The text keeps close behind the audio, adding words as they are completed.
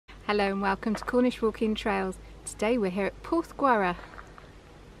Hello and welcome to Cornish Walking Trails. Today we're here at Porthgwarra.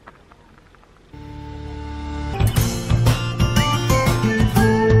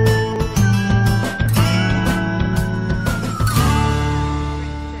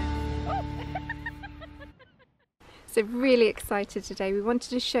 So really excited today. We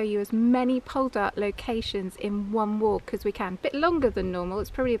wanted to show you as many Poldark locations in one walk as we can. A bit longer than normal, it's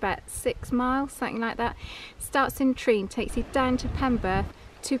probably about 6 miles, something like that. Starts in Treen, takes you down to Penberth,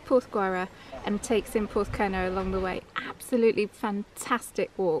 to Porthgwarra, and takes in Porthcurno along the way. Absolutely fantastic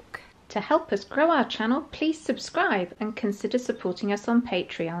walk. To help us grow our channel, please subscribe and consider supporting us on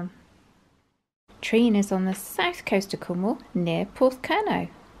Patreon. Treen is on the south coast of Cornwall, near Porthcurno.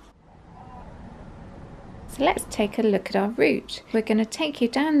 So let's take a look at our route. We're going to take you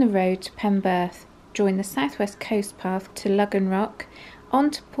down the road to Penberth, join the southwest coast path to Logan Rock, on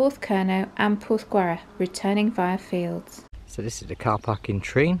to Porthcurno and Porthgwarra, returning via fields. So this is the car park in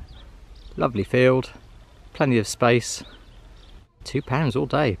Treen. Lovely field, plenty of space. £2 all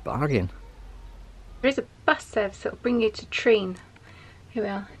day, bargain. There is a bus service that will bring you to Treen. Here we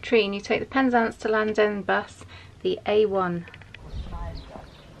are, Treen. You take the Penzance to Landen bus, the A1.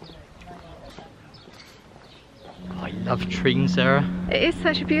 I love Treen, Sarah. It is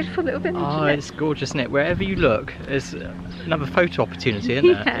such a beautiful little village. Oh, it's gorgeous, isn't it? Wherever you look, there's another photo opportunity, isn't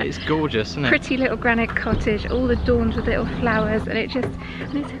Yeah. there? It's gorgeous, isn't it? Pretty little granite cottage, all adorned with little flowers, and it's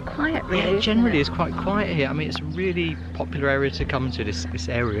quiet really. Yeah, it generally is quite quiet here. I mean, it's a really popular area to come to, this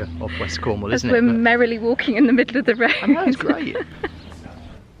area of West Cornwall, isn't it? As we're merrily walking in the middle of the road. I know, it's great.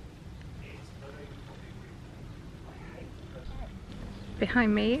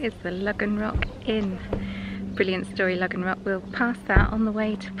 Behind me is the Logan Rock Inn. Brilliant story, Logan Rock. We'll pass that on the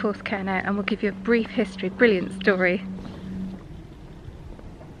way to Porthcurno and we'll give you a brief history. Brilliant story.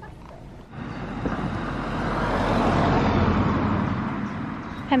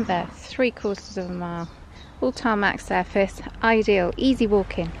 Penberth, 3/4 of a mile. All tarmac surface, ideal, easy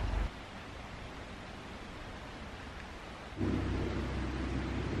walking.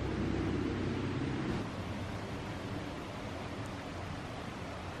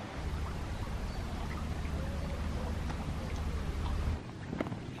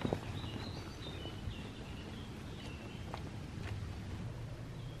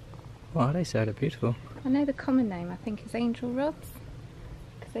 Wow, they say they're beautiful. I know the common name, I think, is angel rods,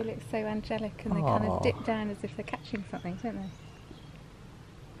 because they look so angelic and they kind of dip down as if they're catching something, don't they?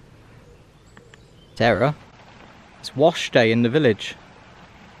 Sarah, it's wash day in the village.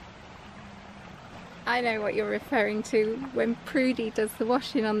 I know what you're referring to, when Prudy does the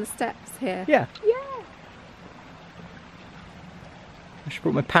washing on the steps here. Yeah. Yeah. I should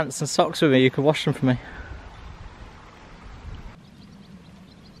brought my pants and socks with me, you can wash them for me.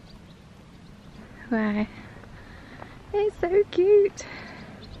 Wow, it's so cute.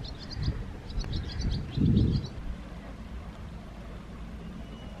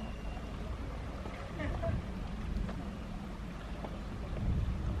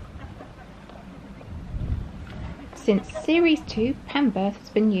 Since Series 2, Penberth has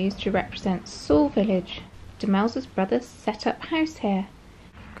been used to represent Sawle village. Demelza's brothers set up house here.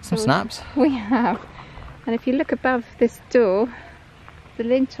 Got some snaps? We have. And if you look above this door, the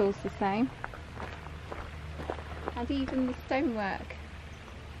lintel's the same. And even the stonework.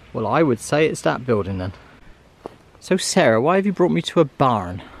 Well, I would say it's that building then. So Sarah, why have you brought me to a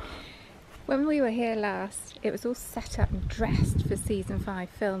barn? When we were here last, it was all set up and dressed for season 5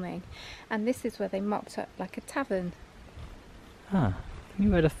 filming, and this is where they mocked up like a tavern. Ah,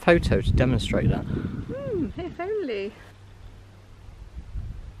 you had a photo to demonstrate that. If only.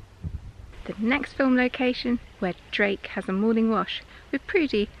 The next film location, where Drake has a morning wash with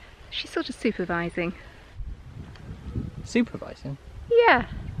Prudy. She's sort of supervising. Supervising? Yeah.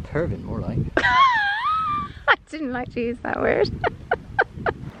 Perving, more like. I didn't like to use that word.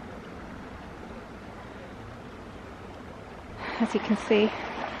 As you can see,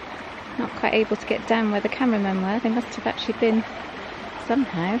 not quite able to get down where the cameramen were. They must have actually been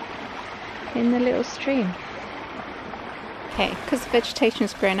somehow in the little stream. Okay, because the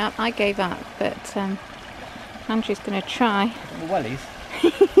vegetation's grown up, I gave up, but Andrew's going to try. Wellies?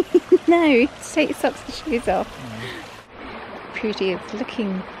 No, he takes socks and shoes off. Prudy is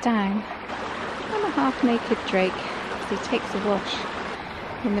looking down on a half-naked Drake as he takes a wash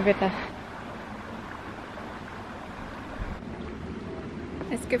in the river.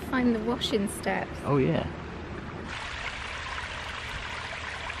 Let's go find the washing steps. Oh yeah.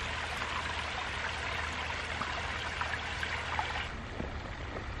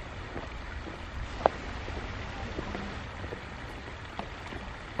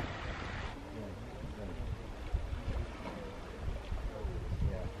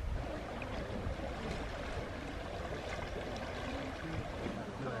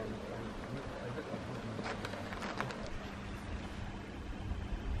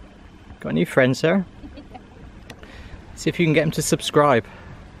 Got any friends, Sarah? See if you can get them to subscribe.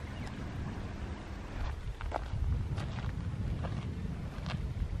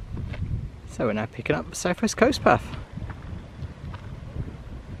 So we're now picking up the Southwest Coast Path.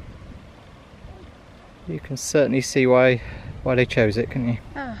 You can certainly see why they chose it, can't you?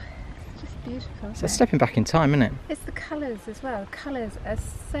 Oh, it's just beautiful. So stepping back in time, isn't it? It's the colours as well. The colours are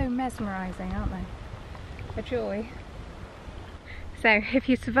so mesmerising, aren't they? A joy. So if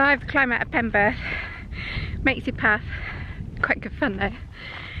you survive the climb out of Penberth, makes your path quite good fun though,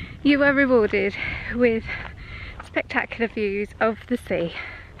 you are rewarded with spectacular views of the sea.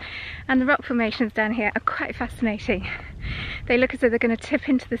 And the rock formations down here are quite fascinating. They look as though they're going to tip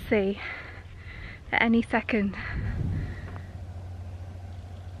into the sea at any second.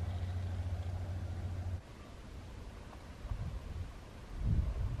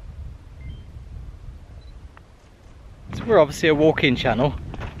 So we're obviously a walk-in channel,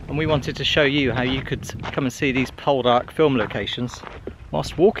 and we wanted to show you how you could come and see these Poldark film locations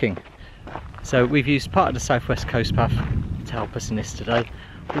whilst walking. So we've used part of the Southwest Coast Path to help us in this today.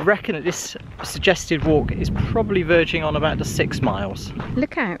 We reckon that this suggested walk is probably verging on about the 6 miles.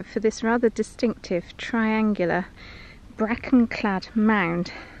 Look out for this rather distinctive triangular bracken-clad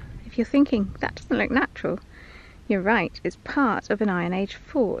mound. If you're thinking that doesn't look natural, you're right, it's part of an Iron Age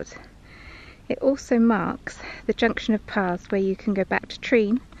fort. It also marks the junction of paths where you can go back to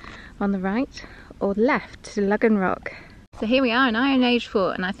Treen on the right or left to Logan Rock. So here we are in Iron Age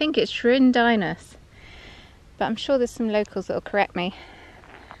fort, and I think it's Treen, but I'm sure there's some locals that will correct me.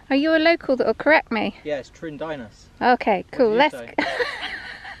 Are you a local that will correct me? Yeah, it's Treen. Okay, cool. Let's. I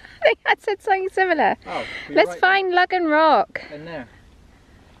think I said something similar. Oh, let's find Logan Rock. In there.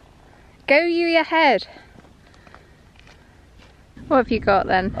 Go you ahead. What have you got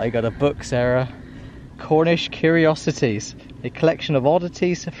then? I got a book, Sarah. Cornish Curiosities, a collection of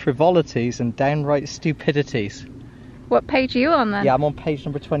oddities, frivolities, and downright stupidities. What page are you on then? Yeah, I'm on page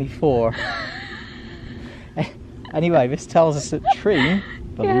number 24. Anyway, this tells us that Treen,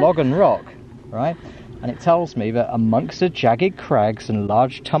 the Logan Rock, right? And it tells me that amongst the jagged crags and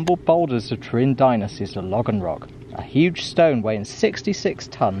large tumbled boulders of Treen is the Logan Rock, a huge stone weighing 66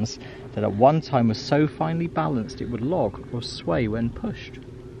 tons that at one time was so finely balanced it would log or sway when pushed.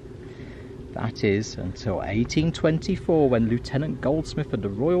 That is until 1824, when Lieutenant Goldsmith of the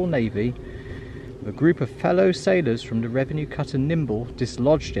Royal Navy, with a group of fellow sailors from the revenue cutter Nimble,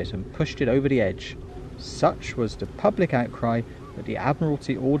 dislodged it and pushed it over the edge. Such was the public outcry that the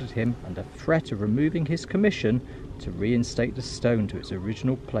Admiralty ordered him, under threat of removing his commission, to reinstate the stone to its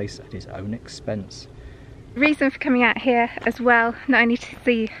original place at his own expense. Reason for coming out here as well, not only to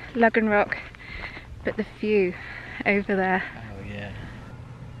see Logan Rock, but the view over there. Oh yeah.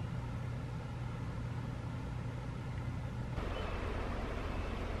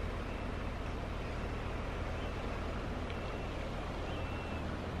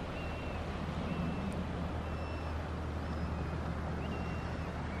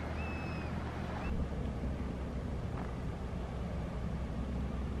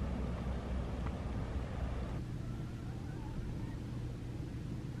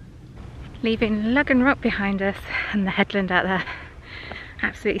 Leaving Logan Rock behind us and the headland out there.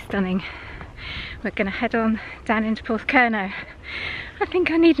 Absolutely stunning. We're going to head on down into Porthcurno. I think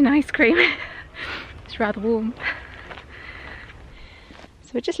I need an ice cream. It's rather warm.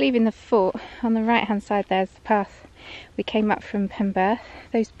 So we're just leaving the fort. On the right hand side there's the path we came up from Penberth.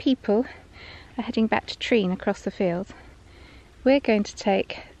 Those people are heading back to Treen across the field. We're going to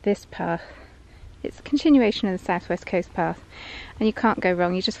take this path. It's a continuation of the Southwest Coast Path, and you can't go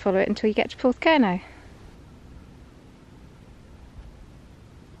wrong, you just follow it until you get to Porthcurno.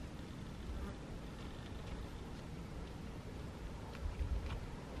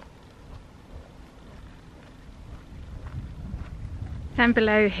 Down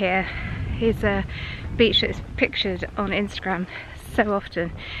below here is a beach that's pictured on Instagram so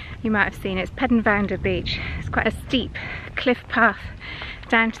often. You might have seen it. It's Penberth beach. It's quite a steep cliff path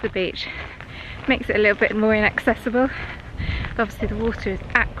down to the beach. Makes it a little bit more inaccessible. Obviously the water is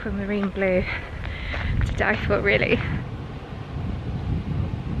aquamarine blue, to die for really.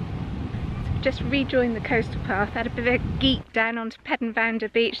 So just rejoined the coastal path, had a bit of a geek down onto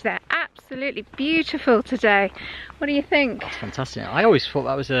Penberth beach there. Absolutely beautiful today. What do you think? That's fantastic. I always thought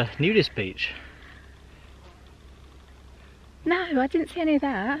that was a nudist beach. No, I didn't see any of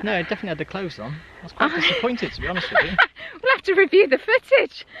that. No, it definitely had the clothes on. I was quite disappointed, to be honest with you. We'll have to review the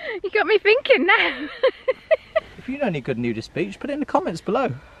footage. You got me thinking now. If you know any good nudist beach, put it in the comments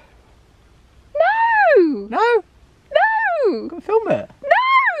below. No! No? No! Go and film it.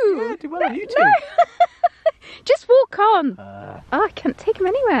 No! Yeah, do well on YouTube. No. Just walk on. Oh, I can't take him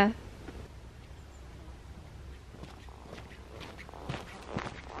anywhere.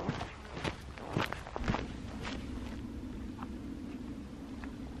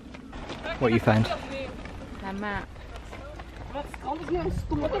 what you found? A map.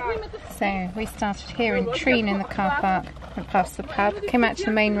 So we started here in Treen in the car park, went past the pub, came out to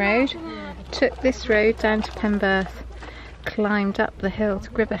the main road, took this road down to Penberth, climbed up the hill to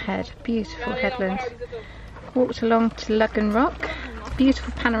Gwennap Head, beautiful headland, walked along to Logan Rock,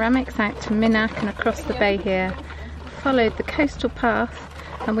 beautiful panoramics out to Minack and across the bay here, followed the coastal path,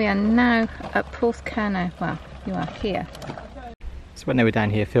 and we are now at Porthcurno. Well, you are here. So when they were down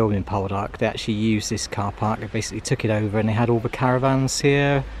here filming Poldark, they actually used this car park. They basically took it over and they had all the caravans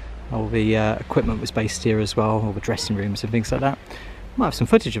here. All the equipment was based here as well, all the dressing rooms and things like that. Might have some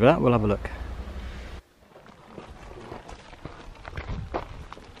footage of that, we'll have a look.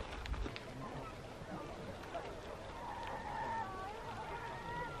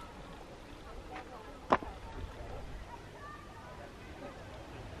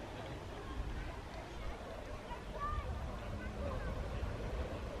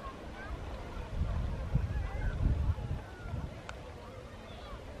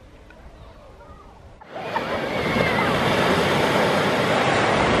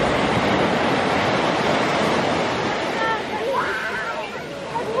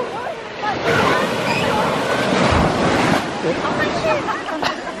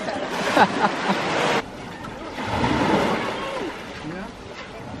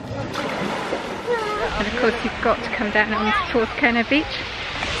 And of course you've got to come down onto Porthcurno beach,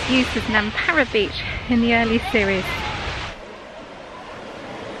 used as Nampara beach in the early series.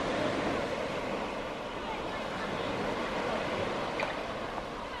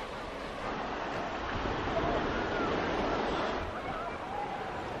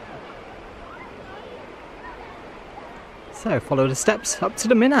 So follow the steps up to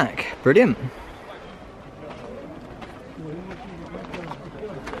the Minack. Brilliant.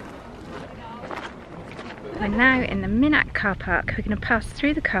 We're now in the Minack car park. We're going to pass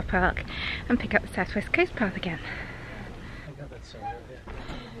through the car park and pick up the South West Coast Path again.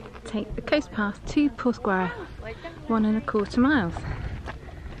 Take the coast path to Porthgwarra, 1¼ miles.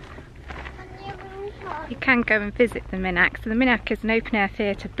 You can go and visit the Minack. So the Minack is an open air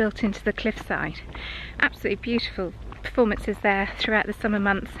theatre built into the cliffside. Absolutely beautiful performances there throughout the summer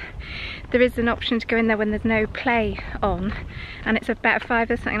months. There is an option to go in there when there's no play on, and it's about a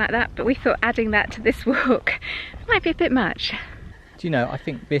 £5 or something like that, but we thought adding that to this walk might be a bit much. Do you know, I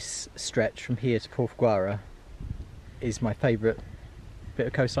think this stretch from here to Porthgwarra is my favourite bit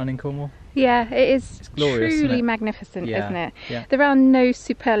of coastline in Cornwall. Yeah, it is. It's glorious, truly isn't it? Magnificent, yeah, isn't it? Yeah. There are no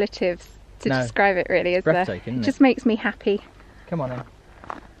superlatives to describe it really, is there? It just makes me happy. Come on in.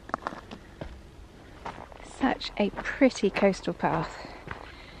 Such a pretty coastal path.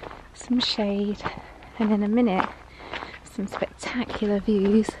 Some shade, and in a minute some spectacular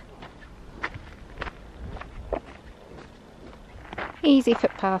views. Easy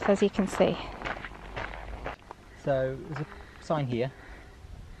footpath, as you can see. So there's a sign here.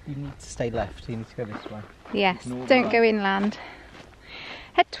 You need to stay left, you need to go this way. Yes, don't go inland.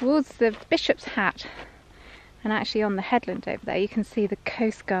 Head towards the Bishop's Hat, and actually on the headland over there you can see the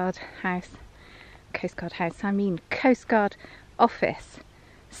Coast Guard House. Coast Guard office.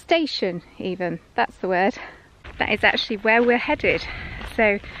 Station even, that's the word. That is actually where we're headed.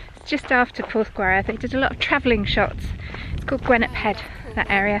 So it's just after Porthgwarra. They did a lot of travelling shots. It's called Gwennap Head, that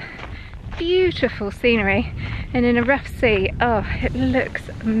area. Beautiful scenery, and in a rough sea, oh, it looks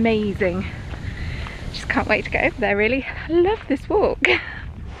amazing. Just can't wait to get over there really. I love this walk.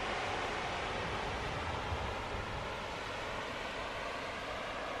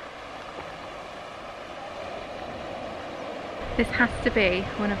 This has to be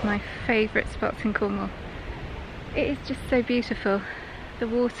one of my favourite spots in Cornwall. It is just so beautiful. The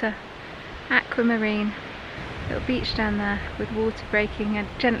water, aquamarine, little beach down there with water breaking and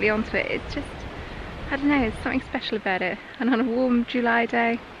gently onto it. It's just, I don't know, there's something special about it. And on a warm July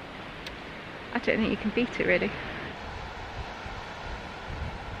day, I don't think you can beat it really.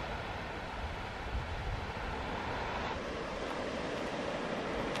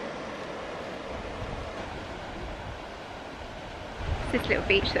 This little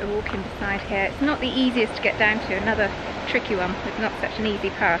beach that we're walking beside here, it's not the easiest to get down to, another tricky one with not such an easy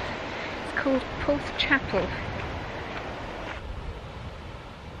path. It's called Porthchapel.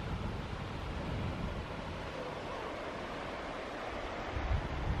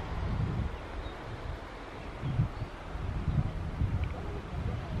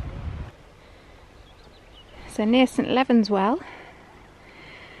 So near St Leven's Well,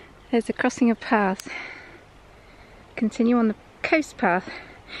 there's a crossing of paths. Continue on the coast path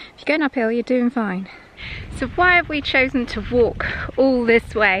If you're going uphill, you're doing fine. So why have we chosen to walk all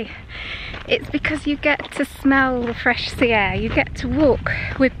this way? It's because you get to smell the fresh sea air, you get to walk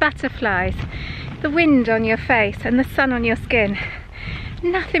with butterflies, the wind on your face and the sun on your skin.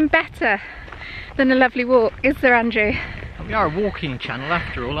 Nothing better than a lovely walk, is there, Andrew? We are a walking channel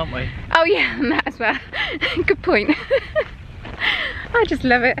after all, aren't we? Oh yeah, and that as well. Good point. I just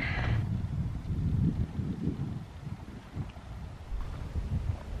love it.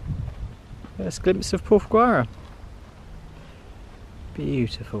 First glimpse of Porthgwarra.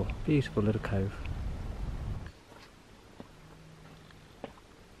 Beautiful, beautiful little cove.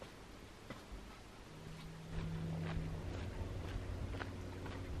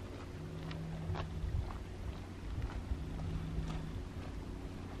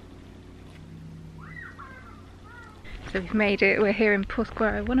 So we've made it, we're here in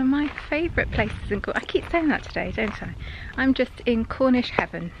Porthgwarra, one of my favourite places in Cornwall. I keep saying that today, don't I? I'm just in Cornish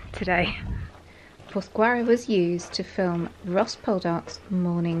heaven today. Porthgwarra was used to film Ross Poldark's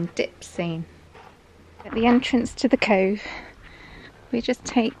morning dip scene. At the entrance to the cove, we just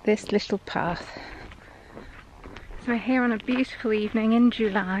take this little path. So we're here on a beautiful evening in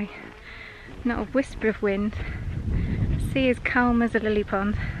July, not a whisper of wind. The sea is calm as a lily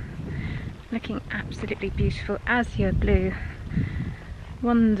pond. Looking absolutely beautiful, azure blue.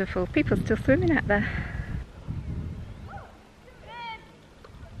 Wonderful. People still swimming out there.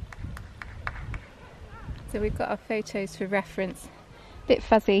 So we've got our photos for reference. A bit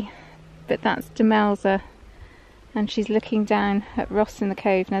fuzzy, but that's Demelza, and she's looking down at Ross in the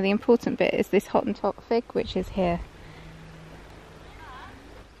cove. Now the important bit is this Hottentot fig, which is here.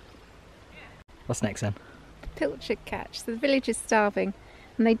 What's next then? Pilchard catch. So the village is starving,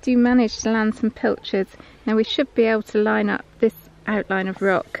 and they do manage to land some pilchards. Now we should be able to line up this outline of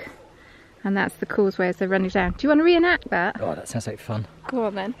rock, and that's the causeway as they're running down. Do you want to reenact that? Oh, that sounds like fun. Go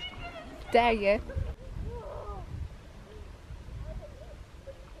on then. Dare you.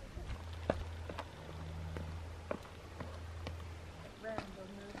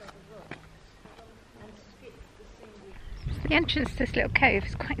 The entrance to this little cove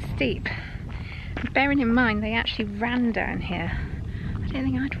is quite steep. And bearing in mind they actually ran down here. I don't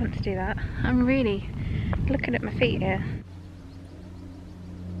think I'd want to do that. I'm really looking at my feet here.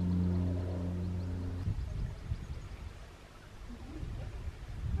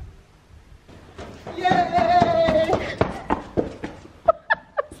 Yay!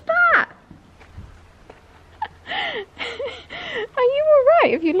 What's that? Are you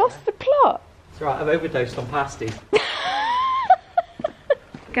alright? Have you lost the plot? It's alright, I've overdosed on pasties.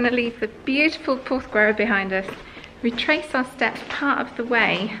 Going to leave the beautiful Porthgwarra behind us, retrace our steps part of the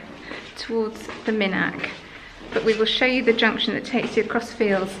way towards the Minack, but we will show you the junction that takes you across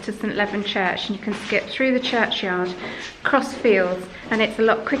fields to St Leven Church, and you can skip through the churchyard, cross fields, and it's a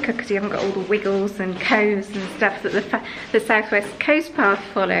lot quicker because you haven't got all the wiggles and coves and stuff that the South West Coast Path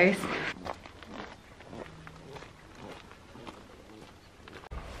follows.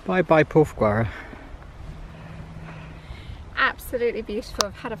 Bye bye Porthgwarra. Absolutely beautiful.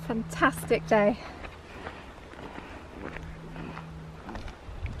 I've had a fantastic day.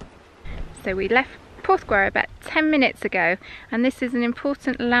 So we left Porthgwarra about 10 minutes ago, and this is an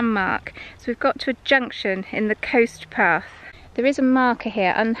important landmark. So we've got to a junction in the coast path. There is a marker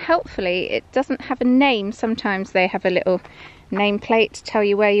here, and helpfully it doesn't have a name. Sometimes they have a little nameplate to tell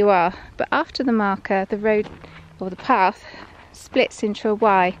you where you are, but after the marker the road or the path splits into a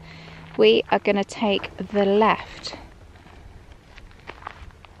Y. We are going to take the left.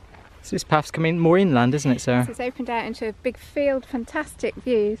 So this path's coming more inland, isn't it, Sarah? It's opened out into a big field, fantastic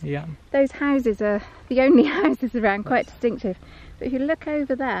views. Yeah. Those houses are the only houses around, quite distinctive. But if you look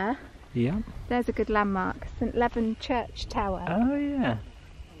over there, yeah, there's a good landmark, St Leven Church Tower. Oh yeah,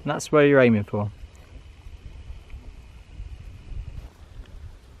 and that's where you're aiming for.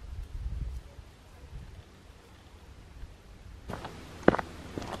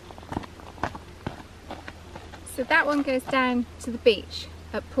 So that one goes down to the beach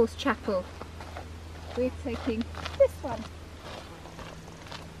at Porthchapel. We're taking this one.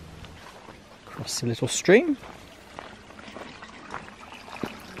 Cross a little stream.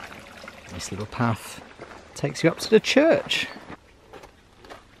 This little path takes you up to the church.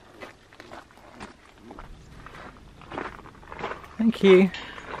 Thank you.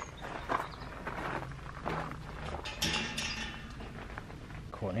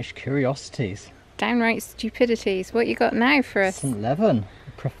 Cornish curiosities. Downright stupidities. What you got now for us? St Leven,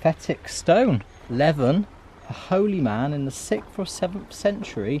 a prophetic stone. Leven, a holy man in the 6th or 7th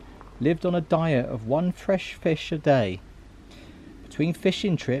century, lived on a diet of 1 fresh fish a day. Between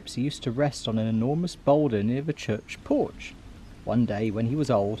fishing trips he used to rest on an enormous boulder near the church porch. One day, when he was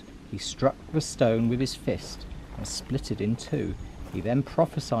old, he struck the stone with his fist and split it in two. He then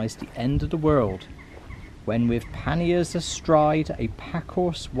prophesied the end of the world. When with panniers astride, a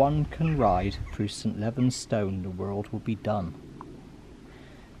pack-horse one can ride, through St. Leven's stone the world will be done.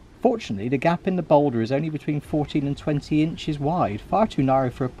 Fortunately, the gap in the boulder is only between 14 and 20 inches wide, far too narrow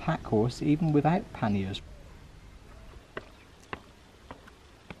for a pack-horse even without panniers.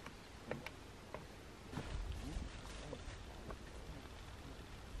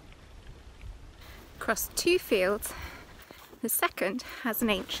 Across 2 fields, the second has an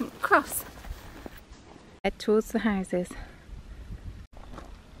ancient cross. Head towards the houses.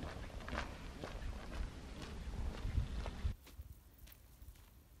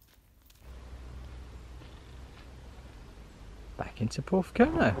 Back into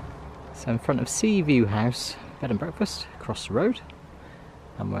Porthcurno. So in front of Sea View House, bed and breakfast, across the road,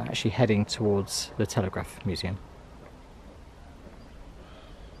 and we're actually heading towards the Telegraph Museum.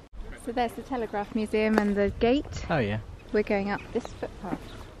 So there's the Telegraph Museum and the gate. Oh yeah. We're going up this footpath.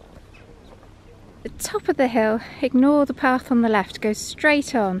 The top of the hill, ignore the path on the left, go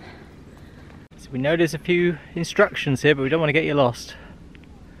straight on. So we know there's a few instructions here, but we don't want to get you lost.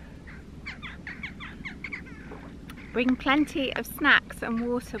 Bring plenty of snacks and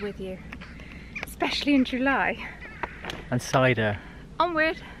water with you, especially in July. And cider.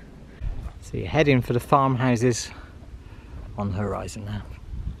 Onward! So you're heading for the farmhouses on the horizon now.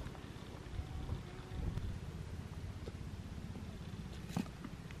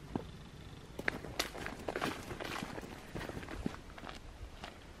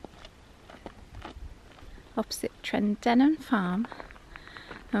 Opposite Trendenham Farm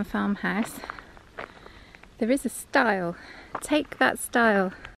and farmhouse, there is a stile. Take that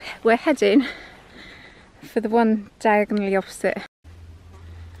stile. We're heading for the one diagonally opposite.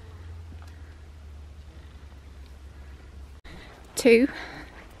 2,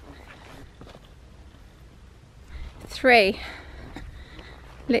 3,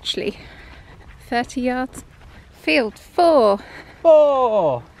 literally 30 yards. Field 4.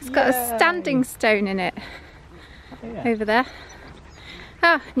 Oh! It's got a standing stone in it. Yeah. Over there.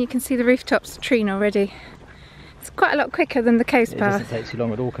 Ah, and you can see the rooftops of Treen already. It's quite a lot quicker than the coast path. It doesn't take too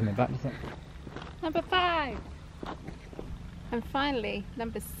long at all coming back, does it? Number 5. And finally,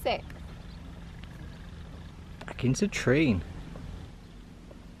 number 6. Back into Treen.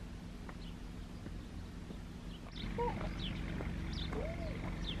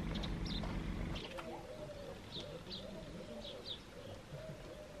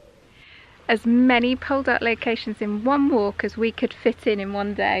 As many Poldark locations in one walk as we could fit in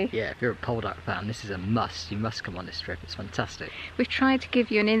one day. Yeah, if you're a Poldark fan, this is a must. You must come on this trip. It's fantastic. We've tried to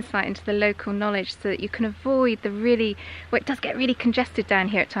give you an insight into the local knowledge so that you can avoid the really, well, it does get really congested down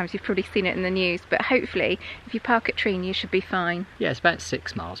here at times. You've probably seen it in the news, but hopefully if you park at Treen you should be fine. Yeah, it's about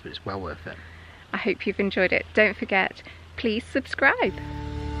 6 miles, but it's well worth it. I hope you've enjoyed it. Don't forget, please subscribe.